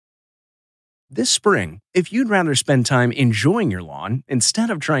This spring, if you'd rather spend time enjoying your lawn instead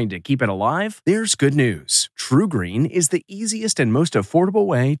of trying to keep it alive, there's good news. True Green is the easiest and most affordable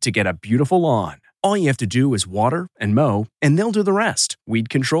way to get a beautiful lawn. All you have to do is water and mow, and they'll do the rest. Weed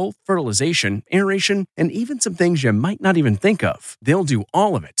control, fertilization, aeration, and even some things you might not even think of. They'll do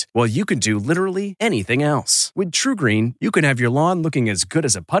all of it, while you can do literally anything else. With True Green, you can have your lawn looking as good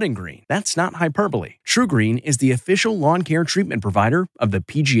as a putting green. That's not hyperbole. True Green is the official lawn care treatment provider of the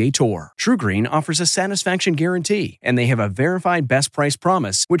PGA Tour. True Green offers a satisfaction guarantee, and they have a verified best price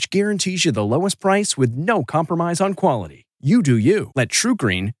promise, which guarantees you the lowest price with no compromise on quality. You do you. Let True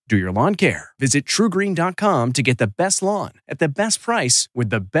Green do your lawn care. Visit TrueGreen.com to get the best lawn at the best price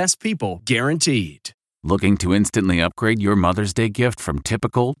with the best people guaranteed. Looking to instantly upgrade your Mother's Day gift from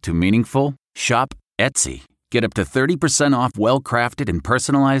typical to meaningful? Shop Etsy. Get up to 30% off well-crafted and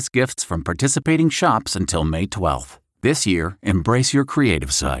personalized gifts from participating shops until May 12th. This year, embrace your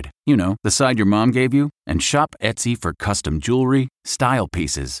creative side. You know, the side your mom gave you. And shop Etsy for custom jewelry, style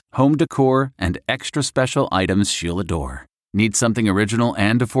pieces, home decor, and extra special items she'll adore. Need something original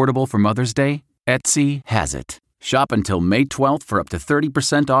and affordable for Mother's Day? Etsy has it. Shop until May 12th for up to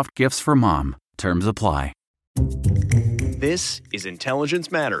 30% off gifts for mom. Terms apply. This is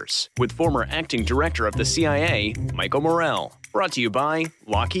Intelligence Matters with former acting director of the CIA, Michael Morell. Brought to you by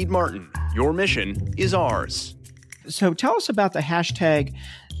Lockheed Martin. Your mission is ours. So tell us about the hashtag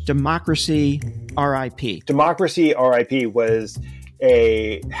 #DemocracyRIP. DemocracyRIP was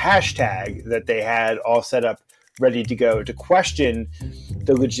a hashtag that they had all set up ready to go to question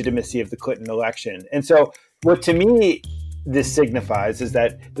the legitimacy of the Clinton election. And so what to me this signifies is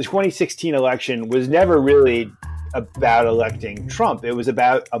that the 2016 election was never really about electing Trump. It was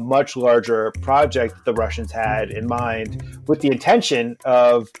about a much larger project that the Russians had in mind with the intention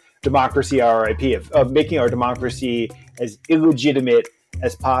of democracy RIP, of making our democracy as illegitimate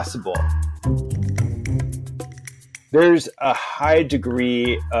as possible. There's a high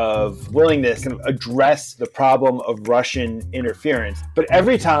degree of willingness to address the problem of Russian interference. But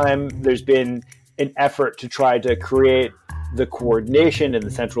every time there's been an effort to try to create the coordination and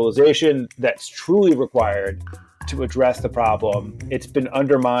the centralization that's truly required to address the problem, it's been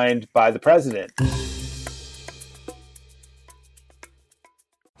undermined by the president.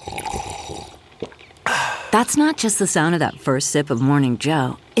 That's not just the sound of that first sip of Morning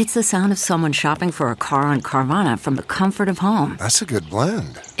Joe. It's the sound of someone shopping for a car on Carvana from the comfort of home. That's a good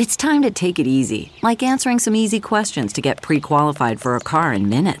blend. It's time to take it easy, like answering some easy questions to get pre-qualified for a car in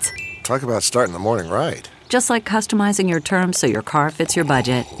minutes. Talk about starting the morning right. Just like customizing your terms so your car fits your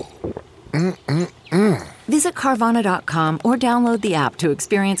budget. Visit Carvana.com or download the app to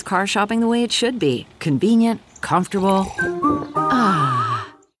experience car shopping the way it should be. Convenient, comfortable.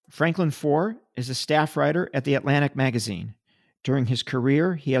 Franklin Foer is a staff writer at The Atlantic magazine. During his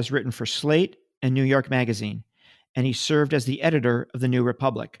career, he has written for Slate and New York Magazine, and he served as the editor of The New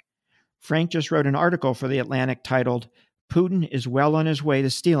Republic. Frank just wrote an article for The Atlantic titled, "Putin is well on his way to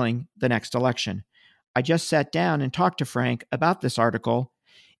stealing the next election." I just sat down and talked to Frank about this article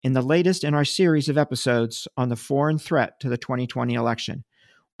in the latest in our series of episodes on the foreign threat to the 2020 election.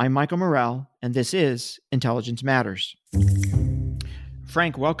 I'm Michael Morell, and this is Intelligence Matters.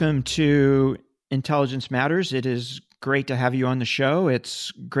 Frank, welcome to Intelligence Matters. It is great to have you on the show.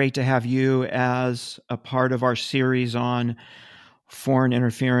 It's great to have you as a part of our series on foreign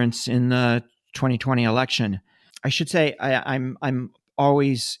interference in the 2020 election. I should say I'm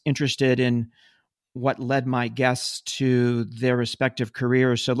always interested in what led my guests to their respective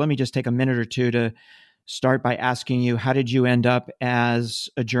careers. So let me just take a minute or two to start by asking you, how did you end up as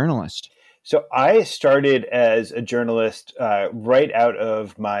a journalist? So I started as a journalist right out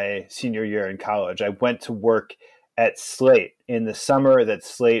of my senior year in college. I went to work at Slate in the summer that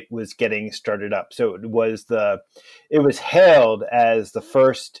Slate was getting started up. So it was hailed as the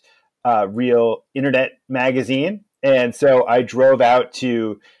first real internet magazine. And so I drove out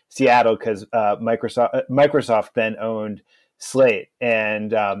to Seattle because Microsoft then owned Slate,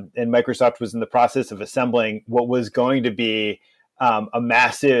 and Microsoft was in the process of assembling what was going to be a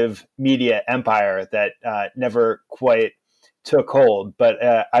massive media empire that never quite took hold. But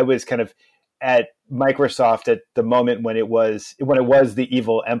I was kind of at Microsoft at the moment when it was the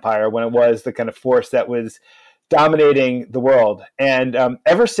evil empire, when it was the kind of force that was dominating the world. And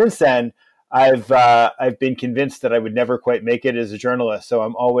ever since then, I've been convinced that I would never quite make it as a journalist. So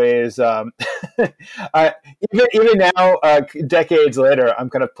I'm always, even now, decades later, I'm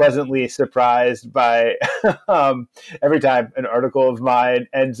kind of pleasantly surprised by every time an article of mine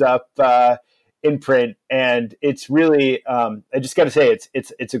ends up in print. And it's really, I just got to say,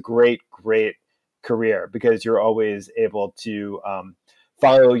 it's a great career because you're always able to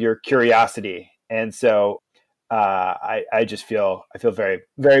follow your curiosity. And so I just feel very,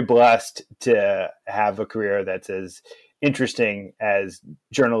 very blessed to have a career that's as interesting as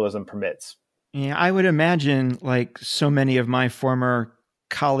journalism permits. Yeah, I would imagine, like so many of my former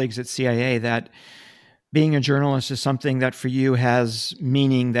colleagues at CIA, that being a journalist is something that for you has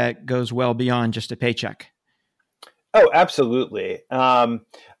meaning that goes well beyond just a paycheck. Oh, absolutely. I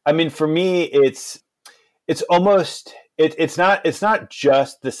mean, for me, it's almost it's not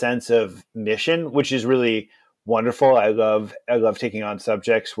just the sense of mission, which is really wonderful. I love taking on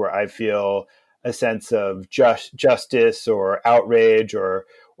subjects where I feel a sense of justice or outrage or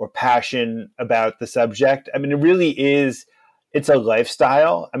passion about the subject. I mean, it really is. It's a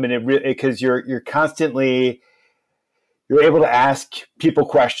lifestyle. I mean, because you're constantly, you're able to ask people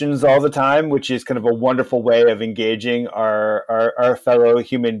questions all the time, which is kind of a wonderful way of engaging our fellow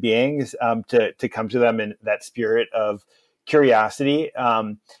human beings, to come to them in that spirit of curiosity.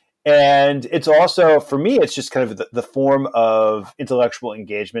 And it's also, for me, it's just kind of the form of intellectual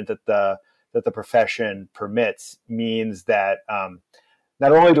engagement that the profession permits, means that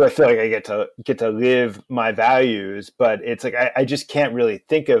not only do I feel like I get to live my values, but it's like I just can't really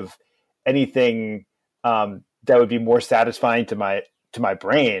think of anything that would be more satisfying to my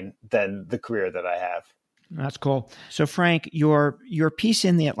brain than the career that I have. That's cool. So, Frank, your piece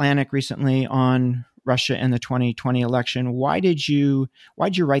in The Atlantic recently on Russia and the 2020 election, why did you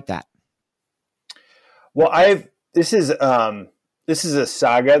write that? Well, this is a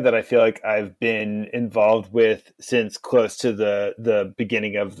saga that I feel like I've been involved with since close to the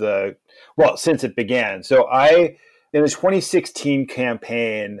beginning of since it began. So in the 2016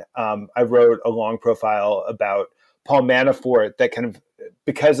 campaign, I wrote a long profile about Paul Manafort that kind of,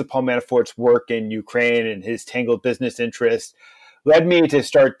 because of Paul Manafort's work in Ukraine and his tangled business interests, led me to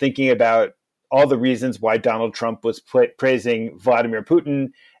start thinking about all the reasons why Donald Trump was praising Vladimir Putin,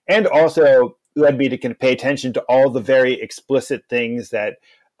 and also led me to kind of pay attention to all the very explicit things that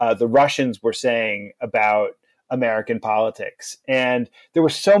the Russians were saying about American politics. And there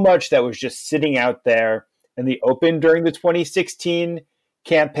was so much that was just sitting out there in the open during the 2016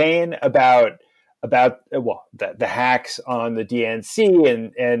 campaign about the hacks on the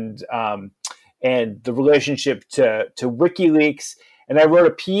DNC and the relationship to WikiLeaks. And I wrote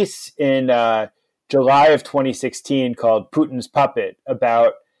a piece in July of 2016 called Putin's Puppet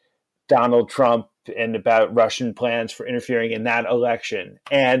about Donald Trump and about Russian plans for interfering in that election.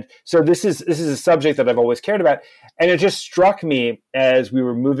 And so this is a subject that I've always cared about. And it just struck me as we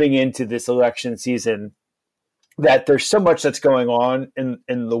were moving into this election season that there's so much that's going on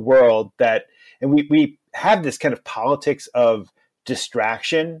in the world that, and we have this kind of politics of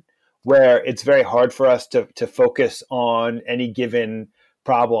distraction where it's very hard for us to focus on any given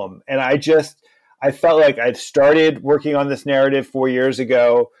problem. And I felt like I'd started working on this narrative 4 years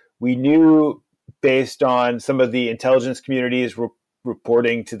ago. We knew, based on some of the intelligence communities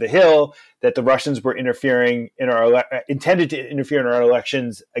reporting to the Hill, that the Russians were intended to interfere in our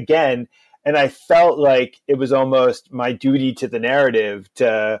elections again. And I felt like it was almost my duty to the narrative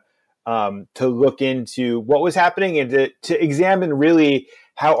to look into what was happening and to examine really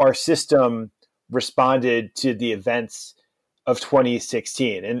how our system responded to the events of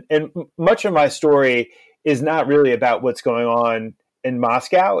 2016. And much of my story is not really about what's going on in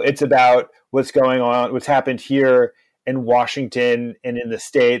Moscow. It's about what's happened here in Washington and in the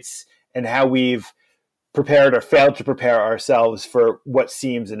States, and how we've prepared or failed to prepare ourselves for what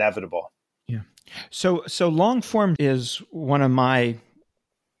seems inevitable. Yeah. So long form is one of my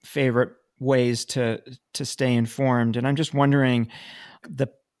favorite ways to stay informed. And I'm just wondering, the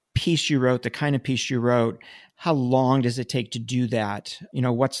kind of piece you wrote, how long does it take to do that?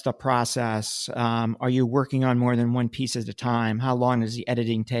 What's the process? Are you working on more than one piece at a time? How long does the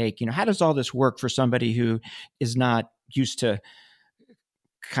editing take? How does all this work for somebody who is not used to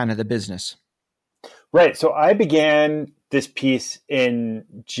kind of the business? Right. So I began this piece in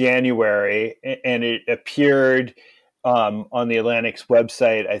January, and it appeared on the Atlantic's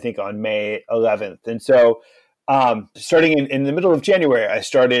website, I think on May 11th. And so starting in the middle of January, I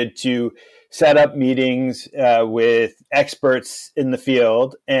started to set up meetings with experts in the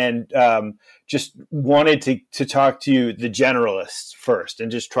field, and just wanted to talk to the generalists first,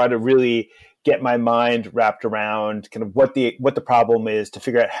 and just try to really get my mind wrapped around kind of what the problem is, to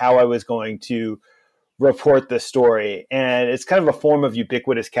figure out how I was going to report the story. And it's kind of a form of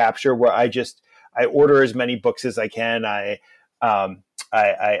ubiquitous capture where I order as many books as I can. I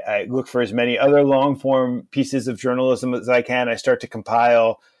look for as many other long form pieces of journalism as I can. I start to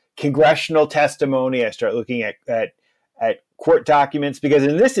compile congressional testimony. I start looking at court documents, because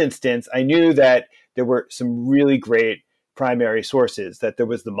in this instance, I knew that there were some really great primary sources, that there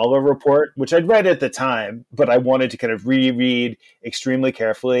was the Mueller report, which I'd read at the time, but I wanted to kind of reread extremely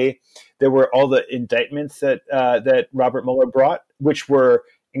carefully. There were all the indictments that Robert Mueller brought, which were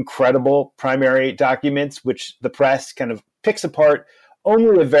incredible primary documents, which the press kind of picks apart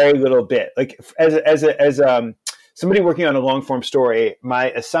only a very little bit. Like as somebody working on a long form story,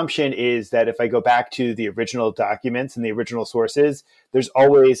 my assumption is that if I go back to the original documents and the original sources, there's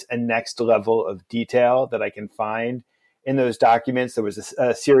always a next level of detail that I can find in those documents. There was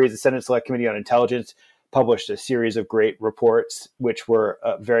a series, the Senate Select Committee on Intelligence published a series of great reports, which were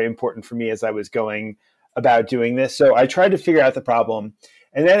very important for me as I was going about doing this. So I tried to figure out the problem.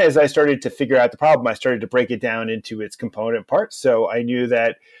 And then as I started to figure out the problem, I started to break it down into its component parts. So I knew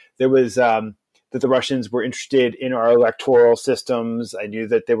that there was that the Russians were interested in our electoral systems. I knew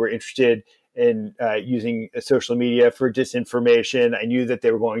that they were interested in using social media for disinformation. I knew that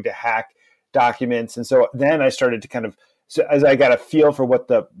they were going to hack documents. And so then I started to kind of, so as I got a feel for what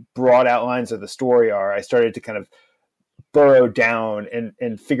the broad outlines of the story are, I started to kind of burrow down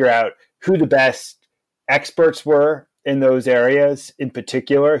and figure out who the best experts were in those areas in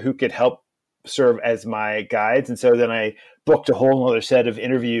particular, who could help serve as my guides. And so then I booked a whole other set of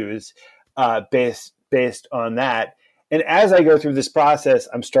interviews based on that. And as I go through this process,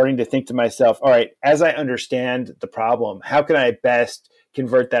 I'm starting to think to myself, all right, as I understand the problem, how can I best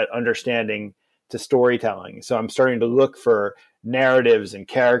convert that understanding to storytelling? So I'm starting to look for narratives and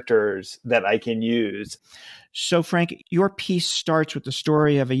characters that I can use. So, Frank, your piece starts with the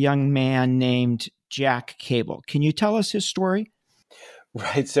story of a young man named Jack Cable. Can you tell us his story?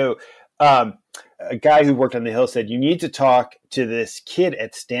 Right. So a guy who worked on the Hill said, you need to talk to this kid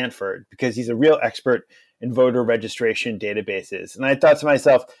at Stanford because he's a real expert in voter registration databases. And I thought to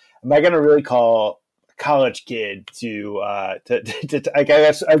myself, am I going to really call a college kid I've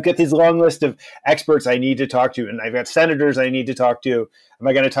got this long list of experts I need to talk to, and I've got senators I need to talk to. Am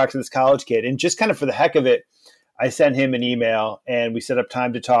I going to talk to this college kid? And just kind of for the heck of it, I sent him an email and we set up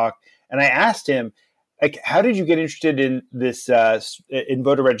time to talk. And I asked him, like, how did you get interested in this in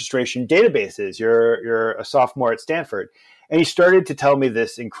voter registration databases? You're a sophomore at Stanford. And he started to tell me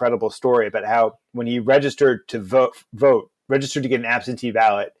this incredible story about how when he registered to registered to get an absentee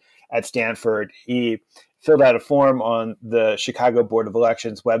ballot at Stanford, he filled out a form on the Chicago Board of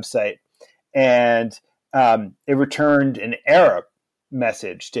Elections website, and it returned an error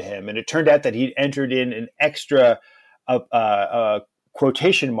message to him. And it turned out that he'd entered in an extra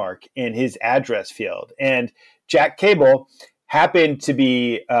quotation mark in his address field. And Jack Cable happened to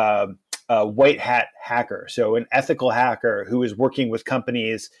be a white hat hacker, so an ethical hacker who is working with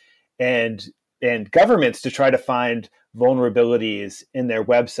companies and governments to try to find vulnerabilities in their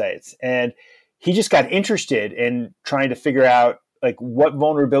websites. And he just got interested in trying to figure out like what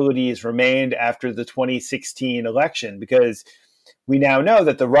vulnerabilities remained after the 2016 election, because we now know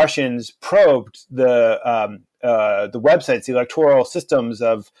that the Russians probed the websites, the electoral systems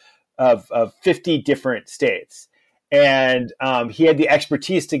of 50 different states. And he had the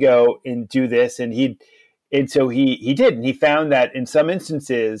expertise to go and do this. And so he did. And he found that in some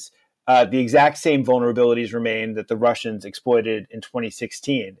instances, the exact same vulnerabilities remain that the Russians exploited in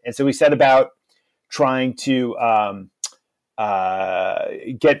 2016. And so he set about trying to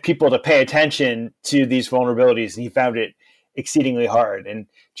get people to pay attention to these vulnerabilities. And he found it exceedingly hard. And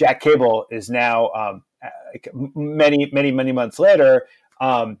Jack Cable is now, many months later,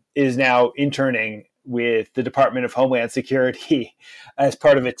 is now interning with the Department of Homeland Security as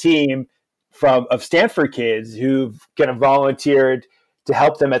part of a team of Stanford kids who've kind of volunteered to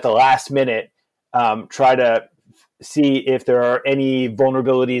help them at the last minute try to see if there are any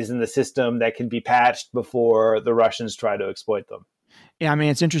vulnerabilities in the system that can be patched before the Russians try to exploit them. Yeah, I mean,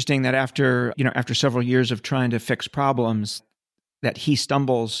 it's interesting that after several years of trying to fix problems, that he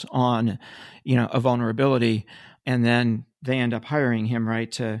stumbles on, a vulnerability, and then they end up hiring him,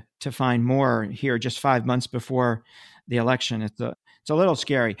 right, to find more here just 5 months before the election. It's a little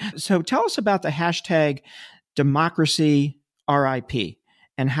scary. So tell us about the hashtag #DemocracyRIP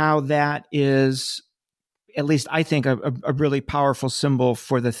and how that is, at least I think, a really powerful symbol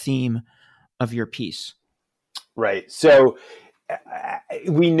for the theme of your piece. Right. So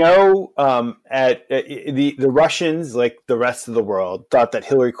we know the Russians, like the rest of the world, thought that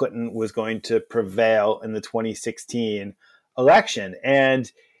Hillary Clinton was going to prevail in the 2016 election.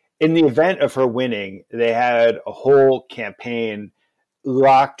 And in the event of her winning, they had a whole campaign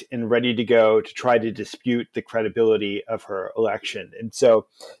locked and ready to go to try to dispute the credibility of her election. And so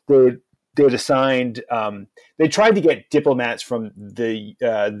they'd assigned, they tried to get diplomats from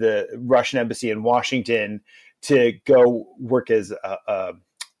the Russian embassy in Washington to go work as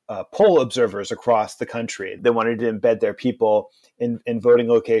poll observers across the country. They wanted to embed their people in voting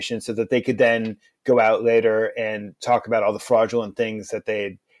locations so that they could then go out later and talk about all the fraudulent things that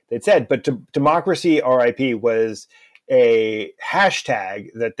they'd said. But Democracy RIP was a hashtag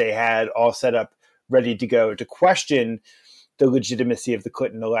that they had all set up ready to go to question the legitimacy of the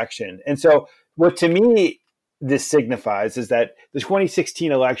Clinton election. And so what to me this signifies is that the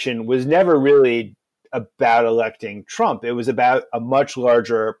 2016 election was never really about electing Trump. It was about a much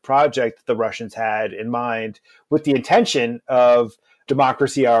larger project that the Russians had in mind with the intention of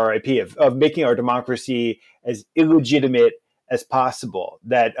Democracy RIP, of making our democracy as illegitimate as possible.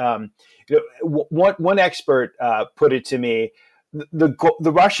 That one expert put it to me,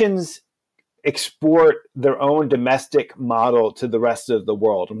 the Russians export their own domestic model to the rest of the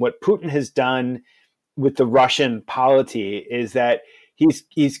world. And what Putin has done with the Russian polity is that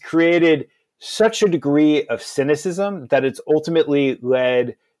he's created such a degree of cynicism that it's ultimately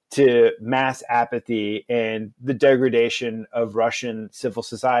led to mass apathy and the degradation of Russian civil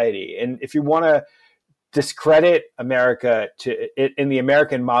society. And if you want to discredit America in the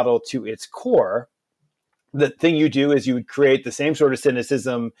American model to its core, the thing you do is you would create the same sort of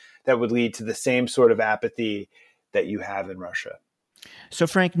cynicism that would lead to the same sort of apathy that you have in Russia. So,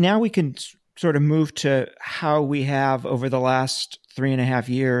 Frank, now we can sort of move to how we have, over the last 3.5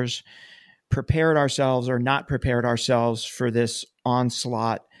 years, prepared ourselves or not prepared ourselves for this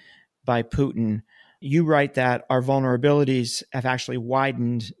onslaught by Putin. You write that our vulnerabilities have actually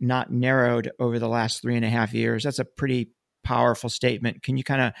widened, not narrowed, over the last 3.5 years. That's a pretty powerful statement. Can you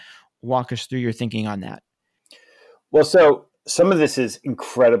kind of walk us through your thinking on that? Well, so some of this is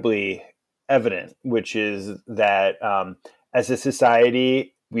incredibly evident, which is that as a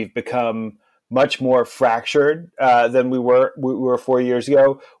society, we've become much more fractured than we were 4 years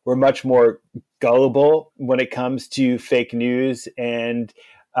ago. We're much more gullible when it comes to fake news and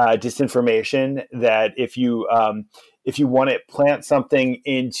disinformation. That if you want to plant something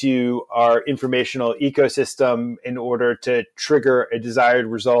into our informational ecosystem in order to trigger a desired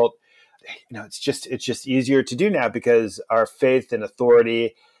result, it's just easier to do now because our faith and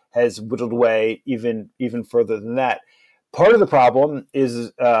authority has whittled away even further than that. Part of the problem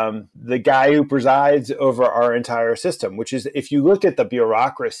is the guy who presides over our entire system, which is, if you looked at the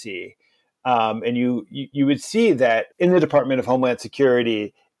bureaucracy, and you would see that in the Department of Homeland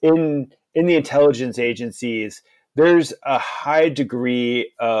Security, in the intelligence agencies, there's a high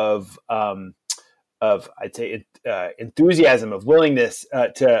degree of I'd say enthusiasm, of willingness,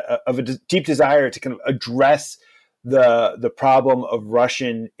 of a deep desire to kind of address the problem of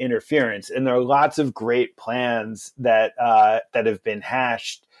Russian interference. And there are lots of great plans that have been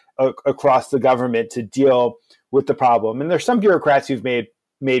hashed across the government to deal with the problem. And there's some bureaucrats who've made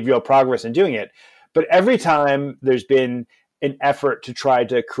real progress in doing it. But every time there's been an effort to try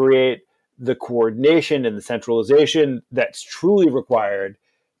to create the coordination and the centralization that's truly required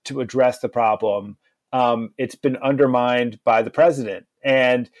to address the problem, it's been undermined by the president.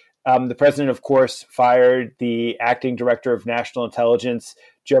 And the president, of course, fired the acting director of national intelligence,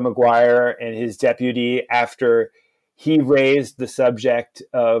 Joe McGuire, and his deputy after he raised the subject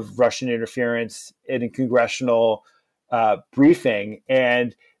of Russian interference in a congressional briefing.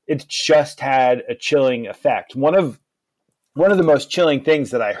 And it just had a chilling effect. One of the most chilling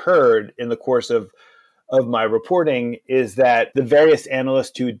things that I heard in the course of my reporting is that the various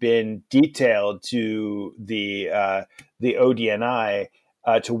analysts who'd been detailed to the ODNI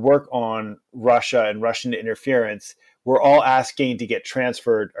to work on Russia and Russian interference were all asking to get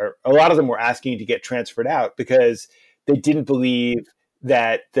transferred, or a lot of them were asking to get transferred out because they didn't believe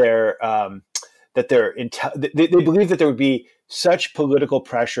that they believed that there would be such political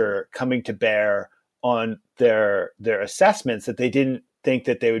pressure coming to bear on their assessments that they didn't think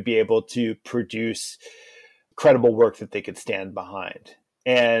that they would be able to produce credible work that they could stand behind.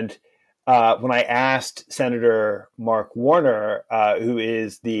 And when I asked Senator Mark Warner, who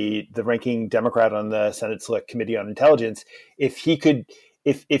is the ranking Democrat on the Senate Select Committee on Intelligence, if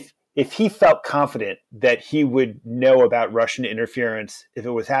he felt confident that he would know about Russian interference if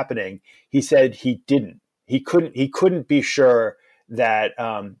it was happening, he said he didn't. He couldn't be sure that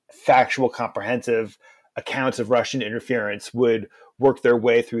factual, comprehensive accounts of Russian interference would work their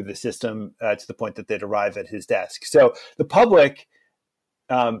way through the system to the point that they'd arrive at his desk. So the public,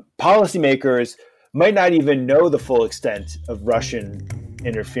 policymakers, might not even know the full extent of Russian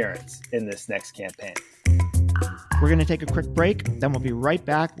interference in this next campaign. We're going to take a quick break, then we'll be right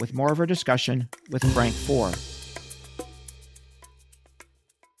back with more of our discussion with Frank Foer.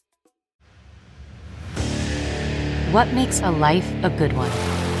 What makes a life a good one?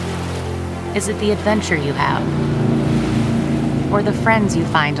 Is it the adventure you have? or the friends you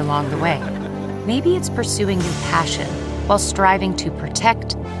find along the way. Maybe it's pursuing your passion while striving to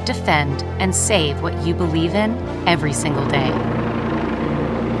protect, defend, and save what you believe in every single day.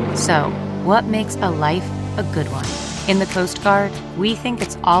 So, what makes a life a good one? In the Coast Guard, we think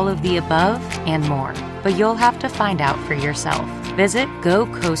it's all of the above and more, but you'll have to find out for yourself. Visit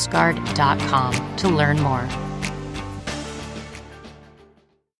gocoastguard.com to learn more.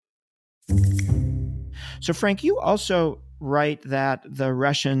 So, Frank, you also write that the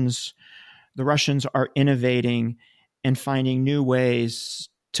Russians are innovating and finding new ways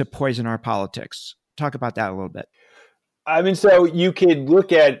to poison our politics. Talk about that a little bit. I mean, so you could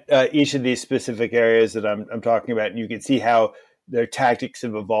look at each of these specific areas that I'm talking about, and you can see how their tactics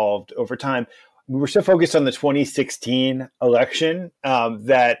have evolved over time. We were so focused on the 2016 election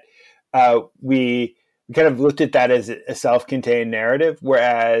that we kind of looked at that as a self-contained narrative,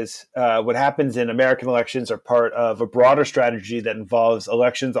 whereas what happens in American elections are part of a broader strategy that involves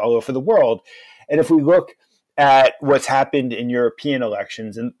elections all over the world. And if we look at what's happened in European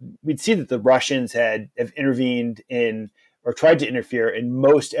elections, and we'd see that the Russians have intervened in or tried to interfere in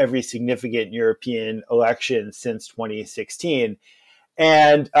most every significant European election since 2016.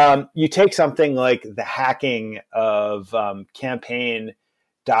 And you take something like the hacking of campaign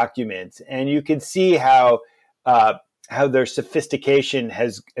documents, and you can see how their sophistication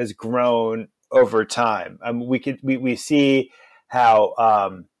has grown over time. We see how.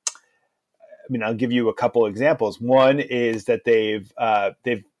 I mean, I'll give you a couple examples. One is that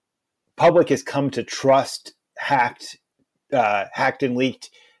public has come to trust hacked and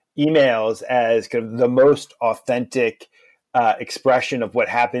leaked emails as kind of the most authentic expression of what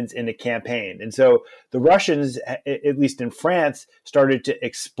happens in a campaign. And so the Russians, at least in France, started to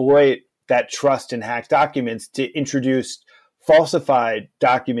exploit that trust in hacked documents to introduce falsified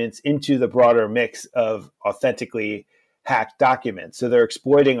documents into the broader mix of authentically hacked documents. So they're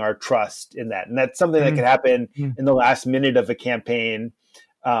exploiting our trust in that. And that's something that can happen in the last minute of a campaign,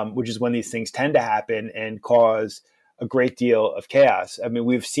 which is when these things tend to happen and cause a great deal of chaos. I mean,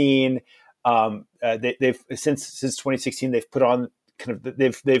 we've seen they've since 2016, they've put on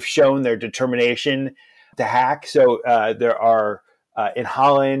they've shown their determination to hack. So there are in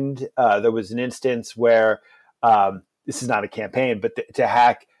Holland, there was an instance where this is not a campaign, but to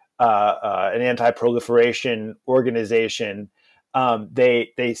hack an anti-proliferation organization.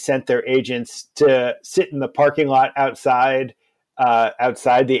 They sent their agents to sit in the parking lot outside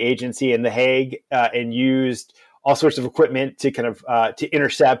the agency in The Hague and used all sorts of equipment to to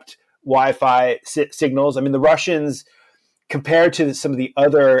intercept Wi-Fi signals. I mean, the Russians, compared to some of the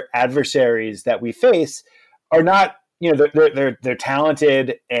other adversaries that we face, are not. They're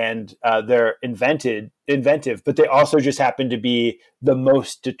talented and they're inventive, but they also just happen to be the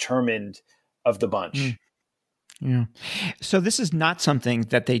most determined of the bunch. Yeah. So this is not something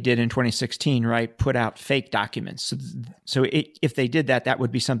that they did in 2016, right? Put out fake documents. So if they did that, that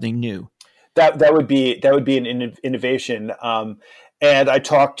would be something new. That would be an innovation. And I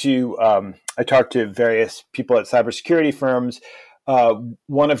talked to various people at cybersecurity firms.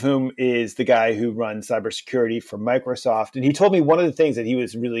 One of whom is the guy who runs cybersecurity for Microsoft. And he told me one of the things that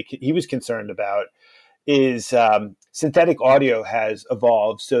he was concerned about is synthetic audio has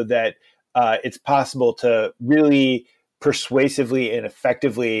evolved so that it's possible to really persuasively and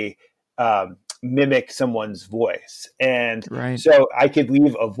effectively mimic someone's voice. And so I could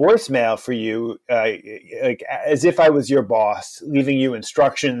leave a voicemail for you, like as if I was your boss, leaving you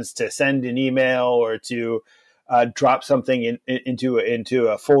instructions to send an email or to drop something into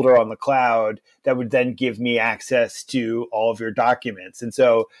a folder on the cloud that would then give me access to all of your documents. And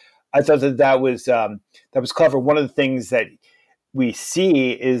so I thought that was clever. One of the things that we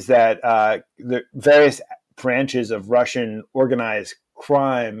see is that the various branches of Russian organized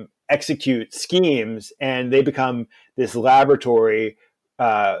crime execute schemes, and they become this laboratory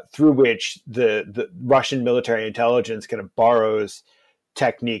through which the Russian military intelligence kind of borrows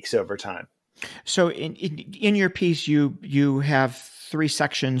techniques over time. So in your piece, you have three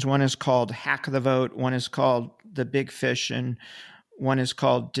sections. One is called Hack the Vote, one is called The Big Fish, and one is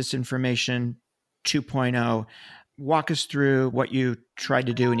called Disinformation 2.0. Walk us through what you tried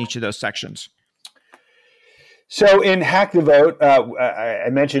to do in each of those sections. So in Hack the Vote, I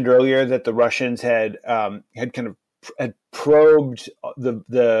mentioned earlier that the Russians had probed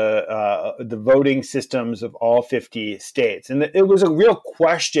the voting systems of all 50 states, and it was a real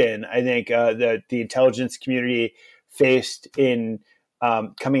question I think that the intelligence community faced in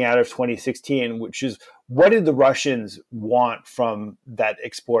coming out of 2016, which is what did the Russians want from that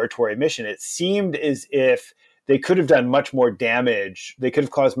exploratory mission? It seemed as if they could have done much more damage. They could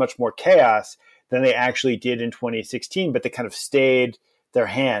have caused much more chaos than they actually did in 2016, but they kind of stayed their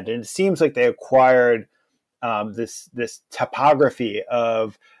hand. And it seems like they acquired this topography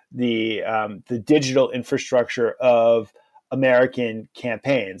of the digital infrastructure of American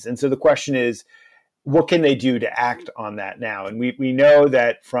campaigns. And so the question is, what can they do to act on that now? And we know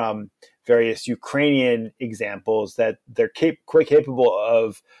that from various Ukrainian examples that they're quite capable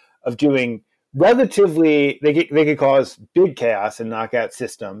of doing relatively, they could cause big chaos and knock out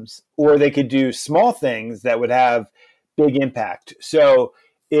systems, or they could do small things that would have big impact. So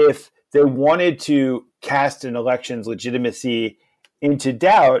if they wanted to cast an election's legitimacy into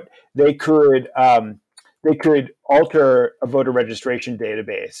doubt, they could alter a voter registration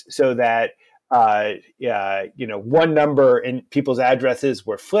database so that one number in people's addresses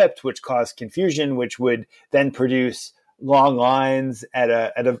were flipped, which caused confusion, which would then produce long lines at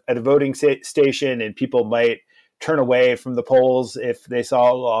a voting station, and people might turn away from the polls if they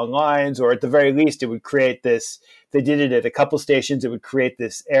saw long lines, or at the very least, it would create this. They did it at a couple stations. It would create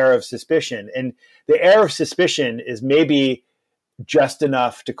this air of suspicion, and the air of suspicion is maybe just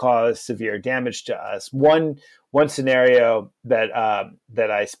enough to cause severe damage to us. One scenario that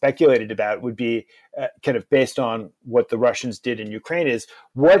I speculated about would be kind of based on what the Russians did in Ukraine is,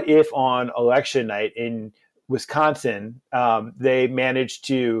 what if on election night in Wisconsin, they managed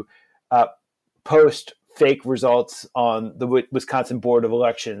to post fake results on the Wisconsin Board of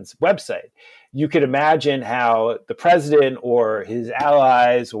Elections website? You could imagine how the president or his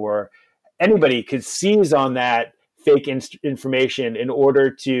allies or anybody could seize on that fake information in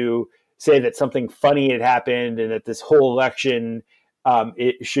order to say that something funny had happened and that this whole election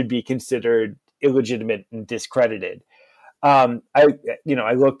it should be considered illegitimate and discredited. I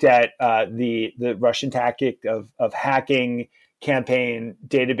looked at the Russian tactic of hacking campaign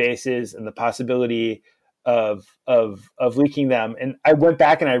databases and the possibility of leaking them, and I went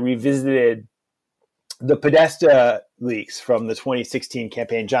back and I revisited the Podesta leaks from the 2016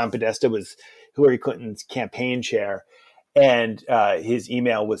 campaign. John Podesta was Hillary Clinton's campaign chair, and his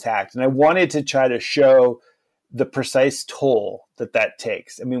email was hacked. And I wanted to try to show the precise toll that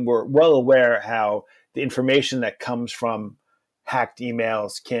takes. I mean, we're well aware how the information that comes from hacked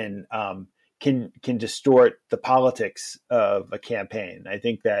emails can distort the politics of a campaign. I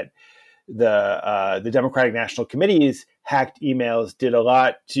think that the Democratic National Committee's hacked emails did a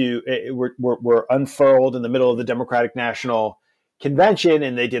lot were unfurled in the middle of the Democratic National Convention,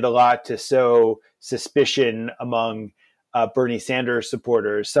 and they did a lot to sow suspicion among Bernie Sanders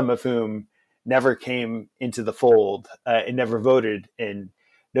supporters, some of whom never came into the fold and never voted in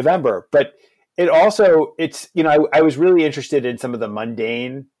November. But I was really interested in some of the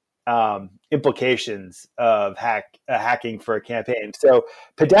mundane implications of hacking for a campaign. So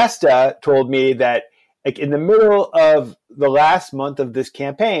Podesta told me that, like, in the middle of the last month of this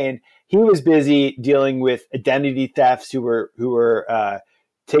campaign, he was busy dealing with identity thefts who were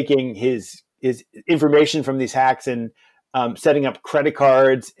taking his information from these hacks and setting up credit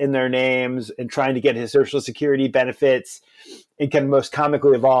cards in their names and trying to get his Social Security benefits, and kind of most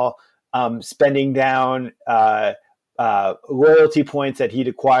comically of all, spending down loyalty points that he'd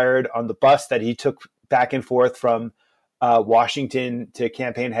acquired on the bus that he took back and forth from Washington to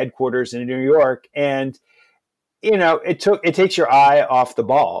campaign headquarters in New York. And, it takes your eye off the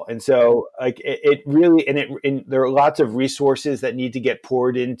ball. And so there are lots of resources that need to get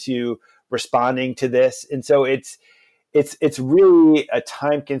poured into responding to this. And so it's really a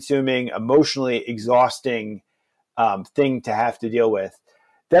time consuming, emotionally exhausting thing to have to deal with.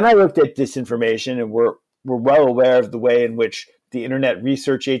 Then I looked at disinformation, and we're well aware of the way in which the Internet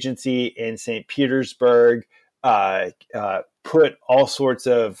Research Agency in St. Petersburg put all sorts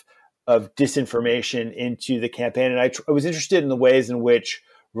of disinformation into the campaign. And I was interested in the ways in which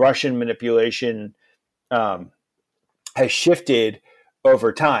Russian manipulation has shifted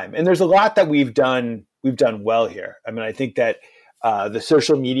over time. And there's a lot that we've done well here. I mean, I think that the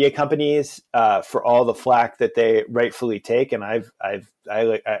social media companies, for all the flack that they rightfully take, and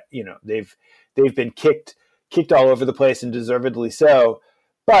they've been kicked all over the place, and deservedly so.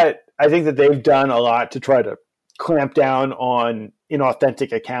 But I think that they've done a lot to try to clamp down on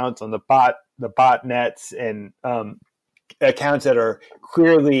inauthentic accounts, on the botnets, and accounts that are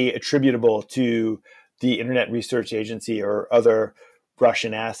clearly attributable to the Internet Research Agency or other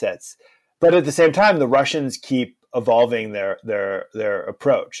Russian assets. But at the same time, the Russians keep evolving their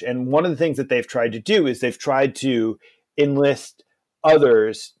approach. And one of the things that they've tried to do is they've tried to enlist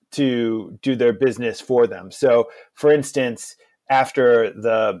others to do their business for them. So, for instance, after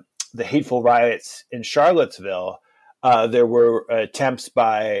the hateful riots in Charlottesville, there were attempts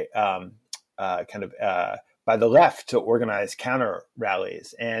by by the left to organize counter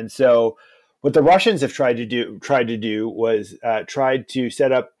rallies. And so What the Russians have tried to do was tried to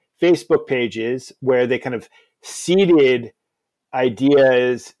set up Facebook pages where they kind of seeded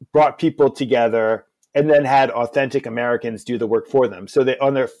ideas, brought people together, and then had authentic Americans do the work for them. So they,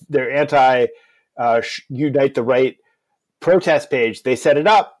 on their anti Unite the Right protest page, they set it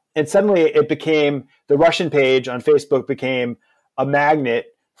up, and suddenly it became, the Russian page on Facebook became a magnet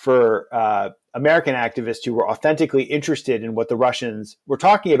for American activists who were authentically interested in what the Russians were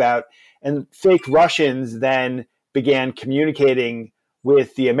talking about. And fake Russians then began communicating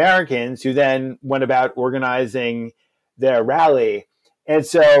with the Americans, who then went about organizing their rally. And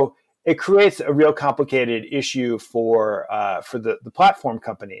so it creates a real complicated issue for the platform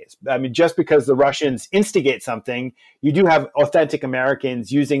companies. I mean, just because the Russians instigate something, you do have authentic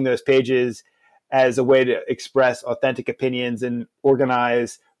Americans using those pages as a way to express authentic opinions and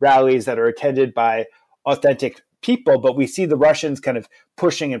organize rallies that are attended by authentic people. But we see the Russians kind of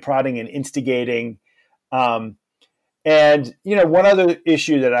pushing and prodding and instigating. And, you know, one other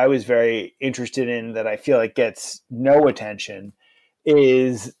issue that I was very interested in that I feel like gets no attention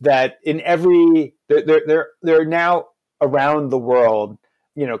is that in there are now around the world,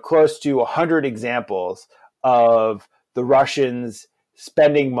 you know, close to 100 examples of the Russians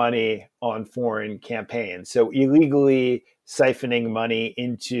spending money on foreign campaigns. So illegally siphoning money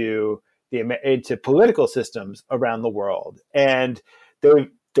into political systems around the world. And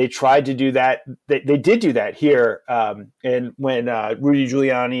they tried to do that. They did do that here. And when Rudy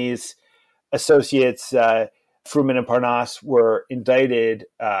Giuliani's associates, Fruman and Parnas, were indicted,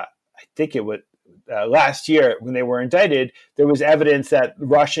 I think it was last year when they were indicted, there was evidence that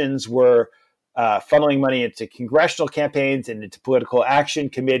Russians were funneling money into congressional campaigns and into political action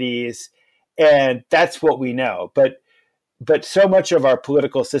committees. And that's what we know. But so much of our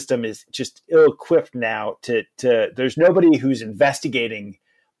political system is just ill-equipped now to there's nobody who's investigating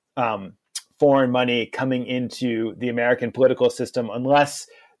foreign money coming into the American political system unless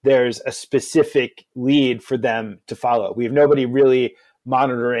there's a specific lead for them to follow. We have nobody really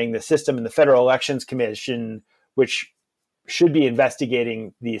monitoring the system, and the Federal Elections Commission, which should be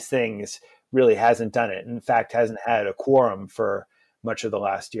investigating these things, really hasn't done it. In fact, hasn't had a quorum for much of the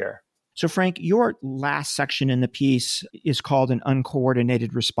last year. So, Frank, your last section in the piece is called An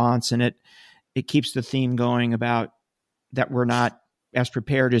Uncoordinated Response, and it keeps the theme going about that we're not as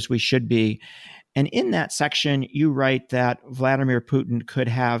prepared as we should be. And in that section, you write that Vladimir Putin could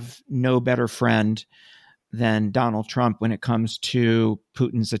have no better friend than Donald Trump when it comes to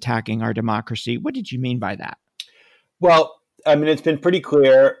Putin's attacking our democracy. What did you mean by that? Well, I mean, it's been pretty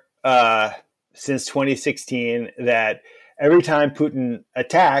clear since 2016 that every time Putin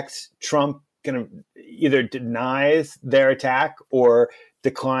attacks, Trump kind of either denies their attack or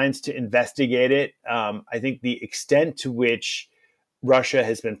declines to investigate it. I think the extent to which Russia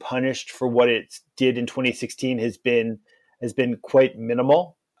has been punished for what it did in 2016 has been quite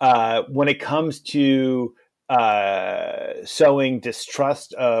minimal. When it comes to sowing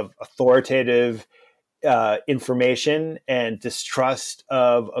distrust of authoritative information and distrust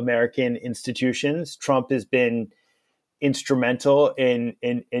of American institutions, Trump has been instrumental in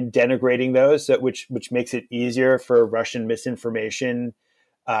denigrating those, which makes it easier for Russian misinformation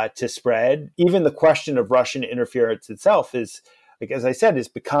to spread. Even the question of Russian interference itself is, like, as I said, has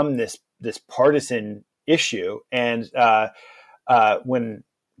become this partisan issue. And when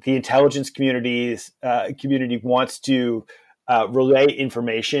the intelligence community wants to relay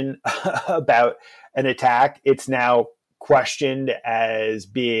information about an attack, it's now questioned as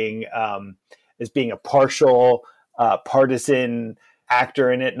being a partial partisan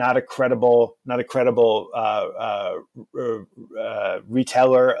actor in it, not a credible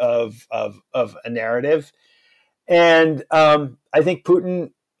reteller of a narrative. And I think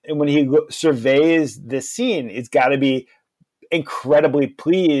Putin, when he surveys this scene, he's got to be incredibly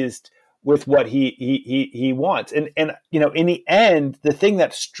pleased with what he wants. And you know, in the end, the thing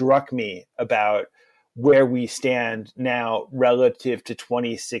that struck me about where we stand now relative to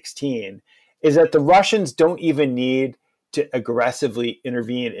 2016 is that the Russians don't even need to aggressively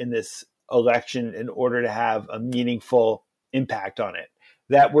intervene in this election in order to have a meaningful impact on it.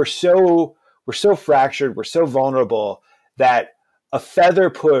 That we're so fractured, we're so vulnerable that a feather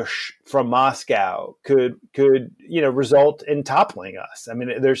push from Moscow could result in toppling us. I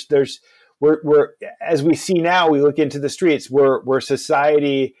mean, we're as we see now, we look into the streets, we're a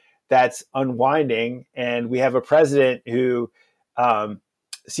society that's unwinding, and we have a president who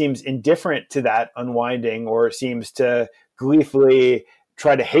seems indifferent to that unwinding, or seems to gleefully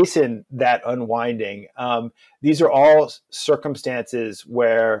try to hasten that unwinding. These are all circumstances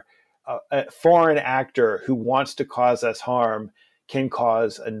where a foreign actor who wants to cause us harm can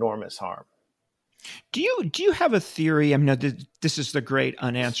cause enormous harm. Do you have a theory? I mean, this is the great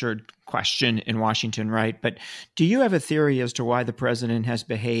unanswered question in Washington, right? But do you have a theory as to why the president has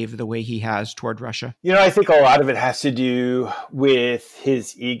behaved the way he has toward Russia? I think a lot of it has to do with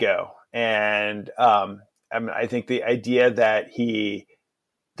his ego, and I think the idea that he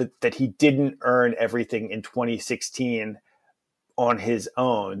didn't earn everything in 2016 on his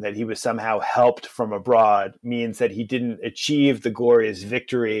own, that he was somehow helped from abroad, means that he didn't achieve the glorious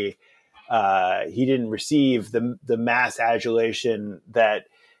victory. He didn't receive the mass adulation that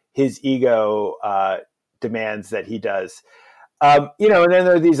his ego demands that he does. And then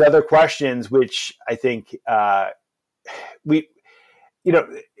there are these other questions, which I think let me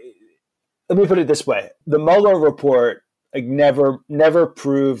put it this way: the Mueller report never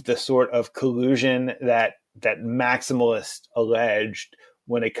proved the sort of collusion that maximalists alleged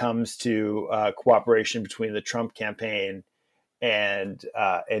when it comes to cooperation between the Trump campaign and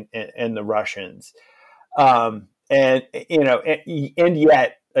the Russians, and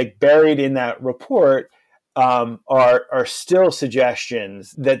yet, like, buried in that report are still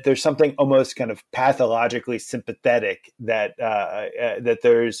suggestions that there's something almost kind of pathologically sympathetic that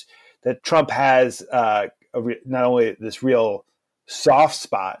Trump has not only this real soft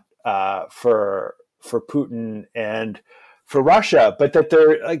spot for Putin and for Russia, but that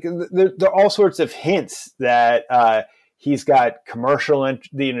there are all sorts of hints that he's got commercial,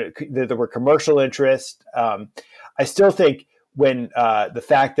 that there were commercial interest. I still think when the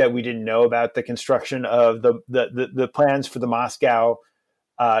fact that we didn't know about the construction of the plans for the Moscow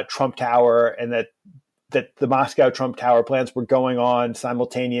Trump Tower, and that the Moscow Trump Tower plans were going on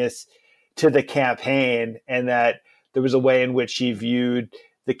simultaneous to the campaign, and that there was a way in which he viewed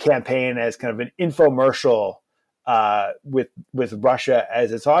the campaign as kind of an infomercial with Russia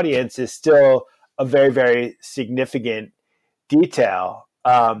as its audience, is still a very, very significant detail.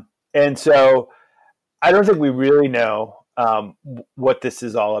 And so I don't think we really know what this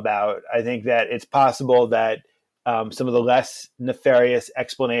is all about. I think that it's possible that some of the less nefarious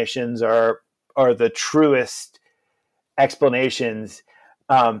explanations are the truest explanations.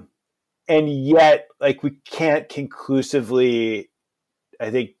 And yet, like, we can't conclusively, I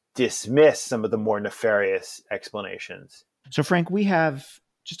think, dismiss some of the more nefarious explanations. So, Frank, we have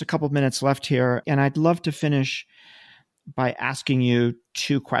just a couple of minutes left here, and I'd love to finish by asking you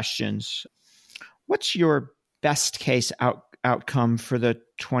two questions. What's your best case outcome for the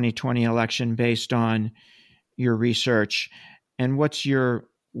 2020 election based on your research? And what's your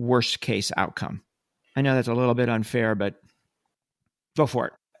worst case outcome? I know that's a little bit unfair, but go for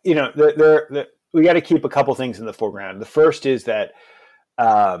it. We got to keep a couple things in the foreground. The first is that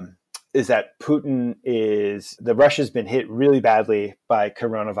Russia's been hit really badly by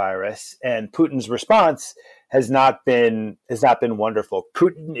coronavirus, and Putin's response has not been wonderful.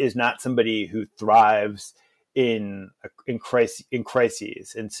 Putin is not somebody who thrives in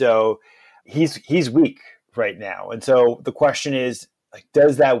crises, and so he's weak right now. And so the question is, like,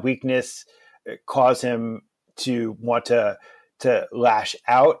 does that weakness cause him to want to lash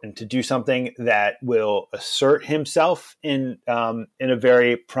out and to do something that will assert himself in a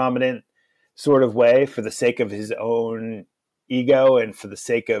very prominent sort of way for the sake of his own ego and for the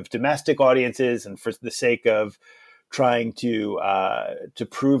sake of domestic audiences and for the sake of trying to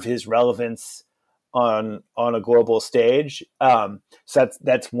prove his relevance on a global stage? So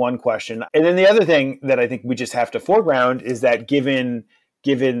that's one question. And then the other thing that I think we just have to foreground is that given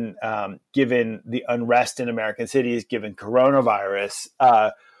the unrest in American cities, given coronavirus,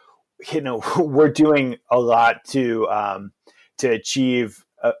 we're doing a lot to achieve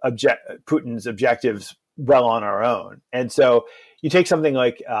Putin's objectives well on our own. And so you take something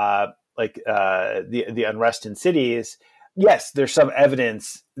like the unrest in cities. Yes, there's some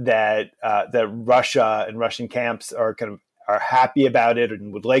evidence that Russia and Russian camps are happy about it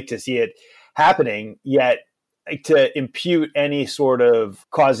and would like to see it happening. Yet, to impute any sort of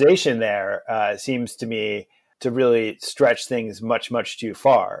causation there seems to me to really stretch things much, much too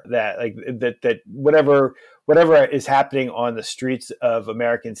far. That whatever is happening on the streets of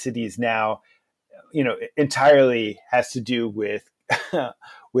American cities now, entirely has to do with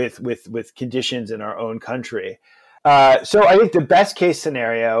with conditions in our own country. So I think the best case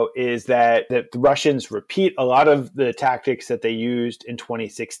scenario is that the Russians repeat a lot of the tactics that they used in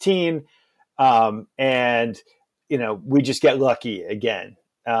 2016. And we just get lucky again,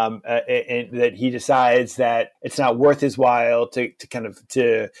 and that he decides that it's not worth his while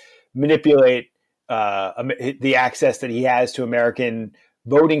to manipulate the access that he has to American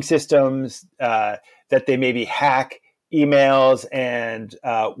voting systems, that they maybe hack emails and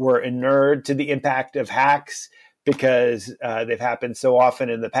were inured to the impact of hacks because they've happened so often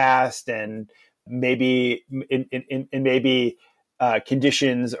in the past, and maybe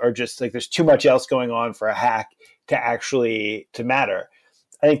conditions are just like there's too much else going on for a hack to matter.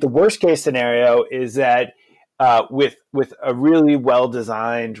 I think the worst case scenario is that with a really well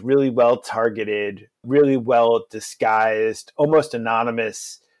designed, really well targeted, really well disguised, almost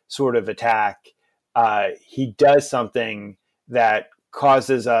anonymous sort of attack, he does something that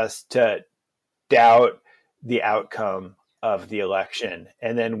causes us to doubt the outcome of the election.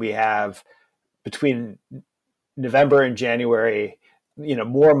 And then we have between November and January,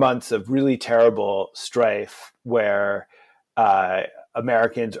 more months of really terrible strife where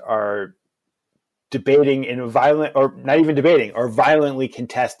Americans are debating in a violent, or not even debating, or violently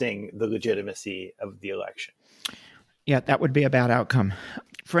contesting the legitimacy of the election. Yeah, that would be a bad outcome.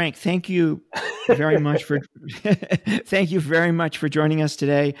 Frank, thank you very much for joining us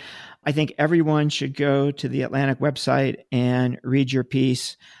today. I think everyone should go to the Atlantic website and read your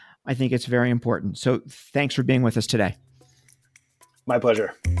piece. I think it's very important. So thanks for being with us today. My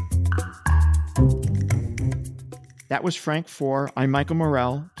pleasure. That was Frank Foer. I'm Michael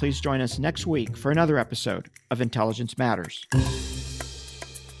Morell. Please join us next week for another episode of Intelligence Matters.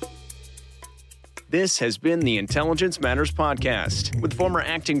 This has been the Intelligence Matters podcast with former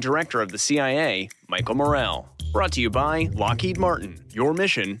acting director of the CIA, Michael Morell. Brought to you by Lockheed Martin. Your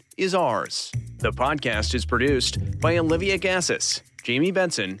mission is ours. The podcast is produced by Olivia Gassis, Jamie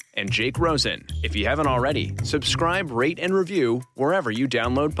Benson, and Jake Rosen. If you haven't already, subscribe, rate, and review wherever you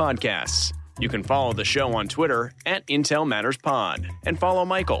download podcasts. You can follow the show on Twitter @IntelMattersPod and follow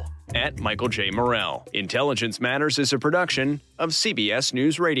Michael @Michael J. Morell. Intelligence Matters is a production of CBS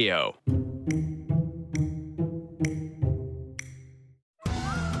News Radio.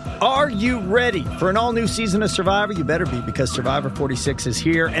 Are you ready for an all-new season of Survivor? You better be, because Survivor 46 is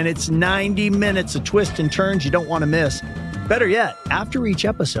here, and it's 90 minutes of twists and turns you don't want to miss. Better yet, after each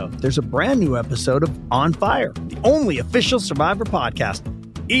episode, there's a brand new episode of On Fire, the only official Survivor podcast.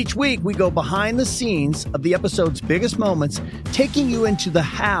 Each week, we go behind the scenes of the episode's biggest moments, taking you into the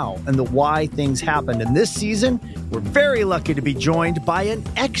how and the why things happened. And this season, we're very lucky to be joined by an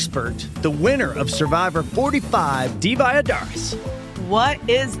expert, the winner of Survivor 45, Dee Valladares. What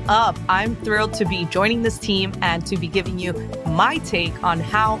is up? I'm thrilled to be joining this team and to be giving you my take on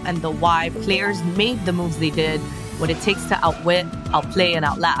how and the why players made the moves they did, what it takes to outwit, outplay, and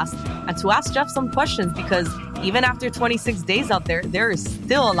outlast, and to ask Jeff some questions, because even after 26 days out there, there is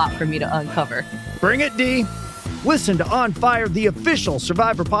still a lot for me to uncover. Bring it, Dee. Listen to On Fire, the official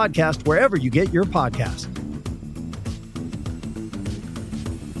Survivor podcast, wherever you get your podcast.